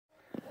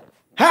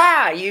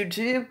Hi,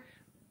 YouTube.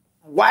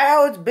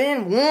 Wow, it's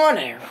been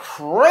one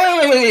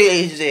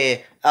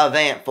crazy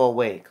eventful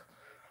week.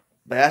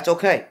 But that's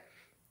okay.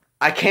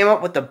 I came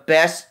up with the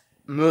best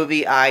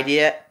movie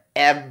idea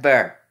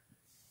ever.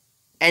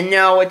 And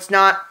no, it's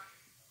not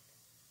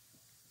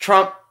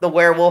Trump the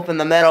Werewolf and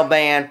the Metal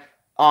Band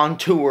on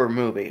tour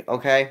movie,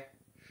 okay?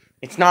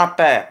 It's not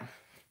that.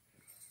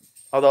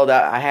 Although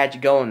I had to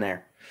go in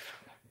there.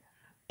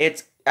 I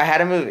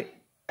had a movie.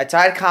 I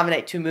tried to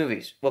combine two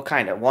movies. Well,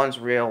 kind of. One's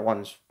real,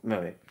 one's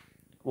movie.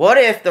 What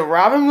if the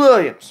Robin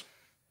Williams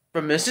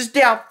from Mrs.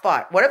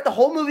 Doubtfire, what if the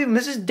whole movie of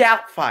Mrs.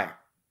 Doubtfire,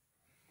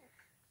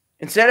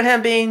 instead of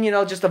him being,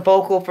 just a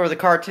vocal for the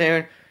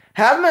cartoon,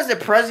 have him as the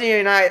President of the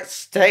United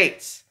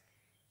States?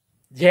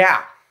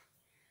 Yeah.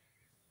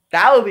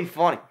 That would be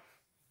funny.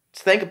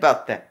 Just think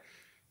about that.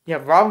 You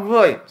have Robin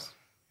Williams,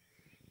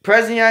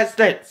 President of the United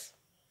States,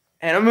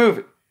 and a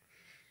movie.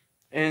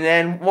 And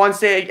then one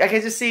day, I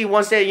can just see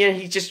one day,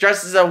 he just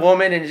dresses as a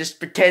woman and just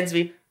pretends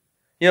to be,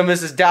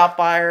 Mrs.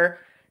 Doubtfire,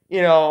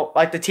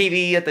 like the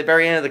TV at the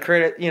very end of the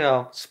credit,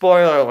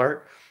 spoiler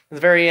alert, at the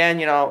very end,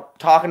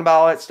 talking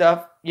about all that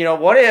stuff.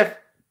 What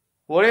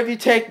if you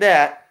take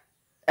that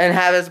and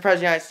have it as the President of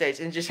the United States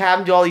and just have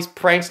him do all these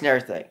pranks and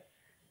everything?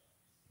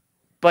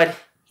 But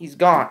he's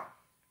gone.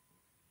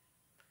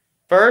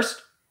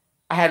 First,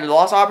 I had a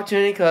lost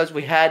opportunity because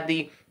we had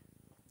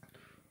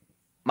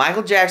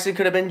Michael Jackson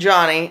could have been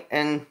Johnny,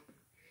 and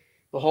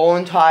the whole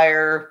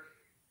entire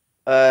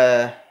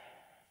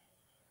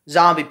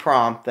zombie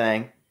prom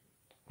thing,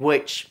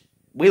 which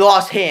we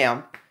lost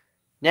him.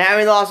 Now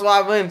we lost a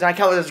lot of Williams, and I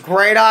came up with this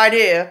great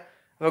idea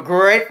of a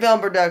great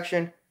film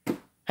production.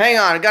 Hang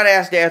on, I gotta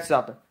ask Dad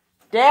something.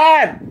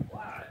 Dad!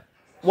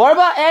 What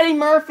about Eddie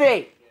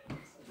Murphy?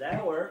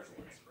 That'll work.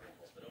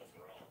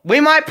 We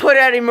might put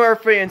Eddie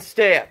Murphy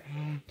instead.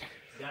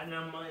 Got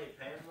enough money to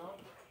pay him though?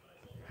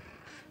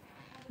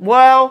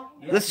 Well,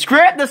 the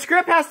script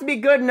has to be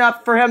good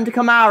enough for him to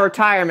come out of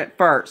retirement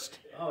first.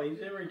 Oh, he's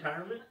in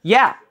retirement?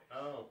 Yeah.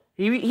 Oh.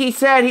 He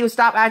said he would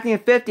stop acting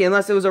at 50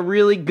 unless it was a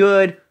really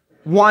good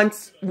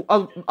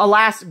a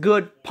last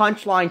good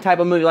punchline type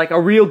of movie, like a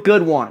real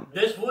good one.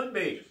 This would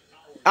be.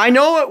 I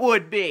know it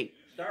would be.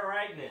 Start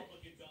writing it.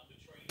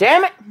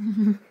 Damn it.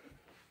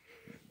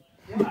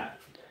 What?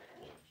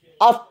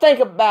 I'll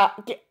figure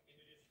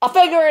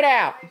it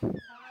out.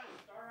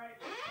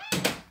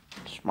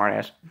 Smart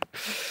ass.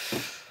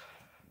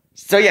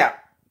 So yeah,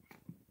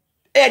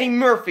 Eddie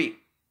Murphy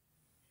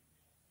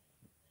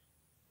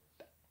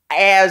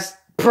as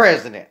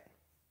president.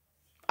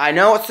 I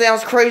know it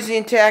sounds crazy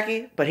and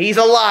tacky, but he's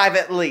alive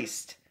at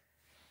least.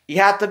 You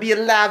have to be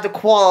alive to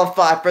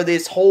qualify for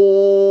this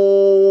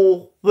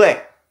whole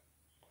thing.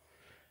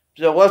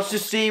 So let's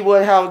just see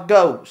how it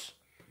goes.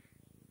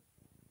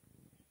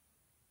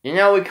 I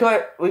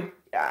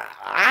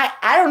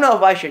don't know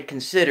if I should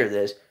consider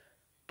this,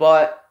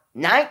 but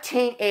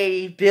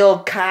 1980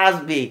 Bill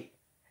Cosby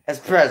as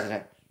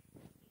president.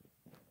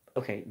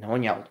 Okay, no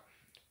one yelled.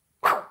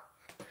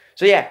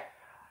 So yeah,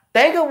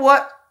 think of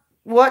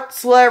what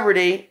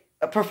celebrity,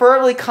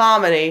 preferably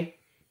comedy.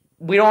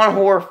 We don't want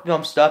horror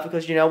film stuff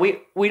because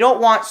we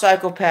don't want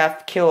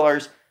psychopath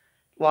killers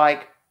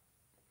like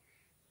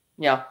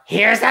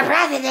here's the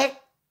president.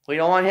 We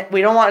don't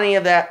want any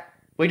of that.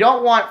 We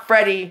don't want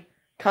Freddy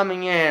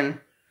coming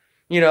in,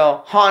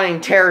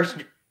 haunting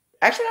terrorists.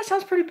 Actually, that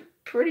sounds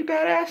pretty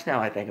badass now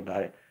I think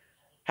about it.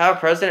 How a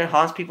president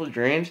haunts people's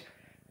dreams,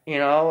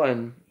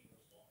 and...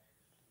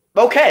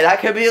 Okay, that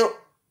could be...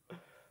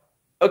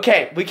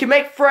 Okay, we can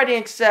make Freddy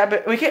accept...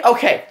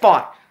 Okay,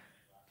 fine.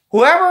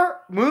 Whoever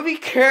movie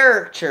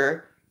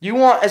character you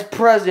want as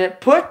president,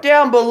 put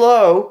down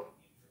below,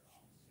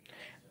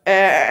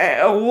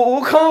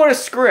 we'll come up with a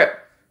script,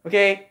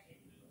 okay?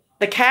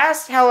 The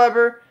cast,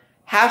 however,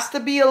 has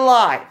to be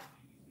alive.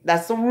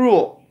 That's the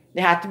rule.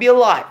 They have to be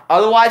alive.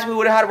 Otherwise, we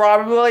would have had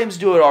Robin Williams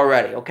do it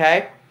already,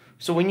 okay?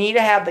 So we need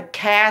to have the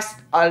cast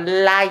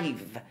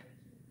alive.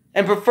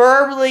 And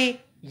preferably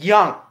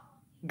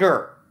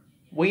younger.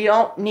 We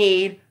don't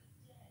need,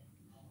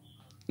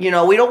 we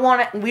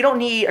don't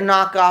need a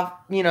knockoff,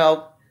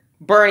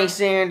 Bernie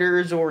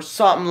Sanders or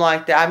something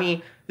like that. I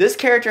mean, this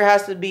character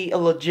has to be a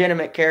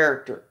legitimate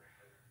character.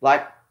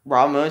 Like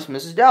Robin Williams,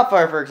 Mrs.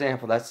 Doubtfire, for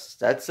example.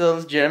 That's a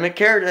legitimate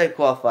character that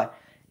qualify.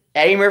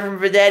 Eddie Murphy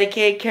from the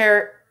dedicated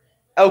character.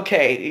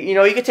 Okay,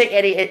 you could take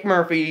Eddie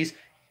Murphy's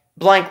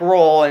blank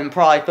role and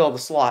probably fill the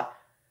slot.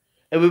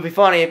 It would be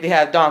funny if they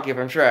had Donkey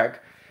from Shrek.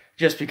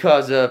 Just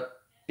because of,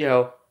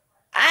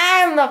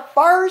 I'm the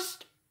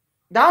first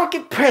donkey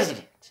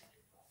president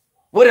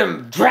with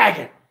a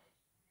dragon.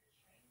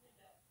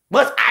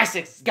 What's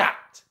Isaac's got?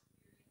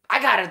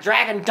 I got a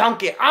dragon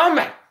donkey on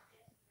me.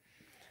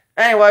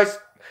 Anyways,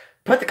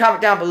 put the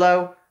comment down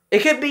below. It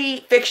could be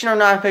fiction or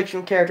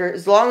non-fiction character,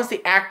 as long as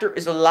the actor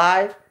is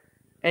alive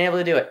and able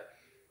to do it.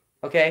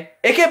 Okay?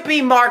 It could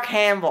be Mark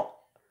Hamill.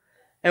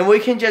 And we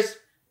can just,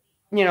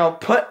 we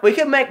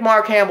could make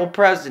Mark Hamill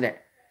president.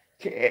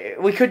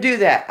 We could do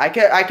that. I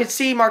could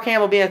see Mark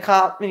Hamill being a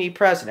comedy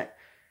president.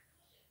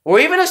 Or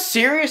even a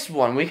serious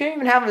one. We can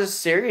even have a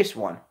serious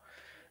one.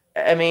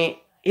 I mean,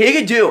 he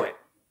could do it.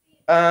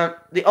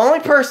 The only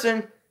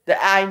person that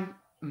I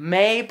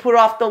may put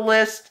off the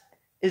list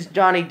is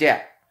Johnny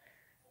Depp.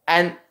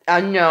 And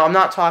I know I'm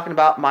not talking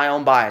about my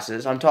own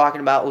biases. I'm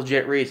talking about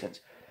legit reasons.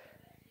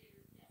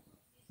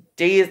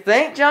 Do you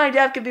think Johnny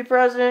Depp could be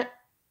president?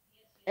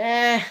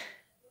 You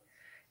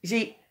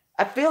see,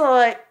 I feel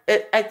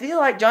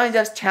like Johnny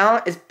Depp's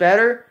talent is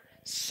better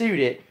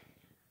suited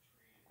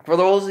for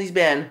the roles he's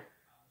been.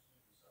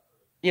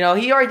 You know,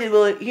 he already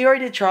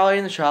did Charlie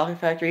and the Chocolate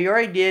Factory. He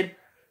already did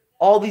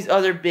all these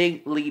other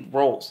big lead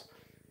roles.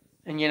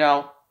 And you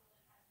know,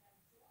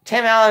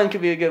 Tim Allen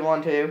could be a good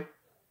one too.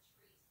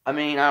 I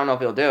mean, I don't know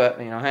if he'll do it,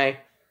 but, you know, hey.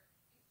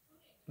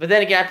 But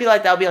then again, I feel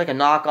like that would be like a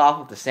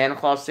knockoff of the Santa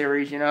Claus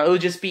series, you know? It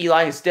would just be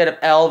like, instead of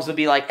elves, it would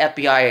be like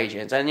FBI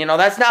agents. And, you know,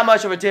 that's not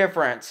much of a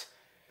difference.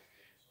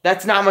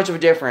 That's not much of a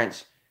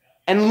difference.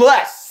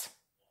 Unless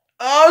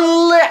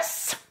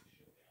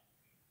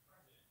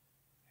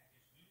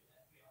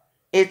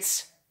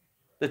it's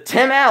the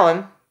Tim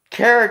Allen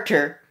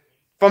character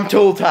from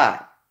Tool Time.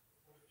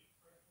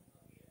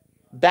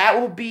 That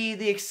will be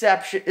the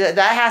exception. That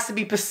has to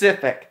be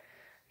Pacific.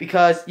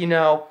 Because, you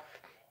know,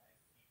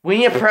 we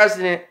need a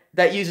president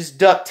that uses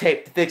duct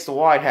tape to fix the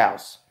White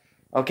House.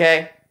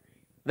 Okay?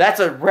 That's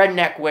a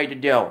redneck way to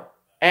do it.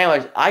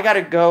 Anyways, I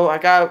gotta go. I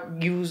gotta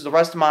use the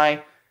rest of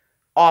my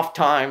off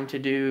time to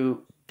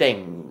do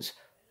things.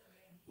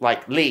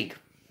 Like League.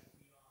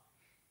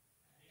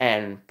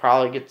 And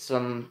probably get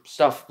some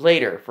stuff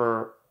later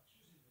for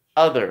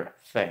other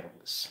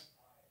things.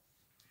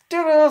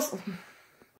 Doodles!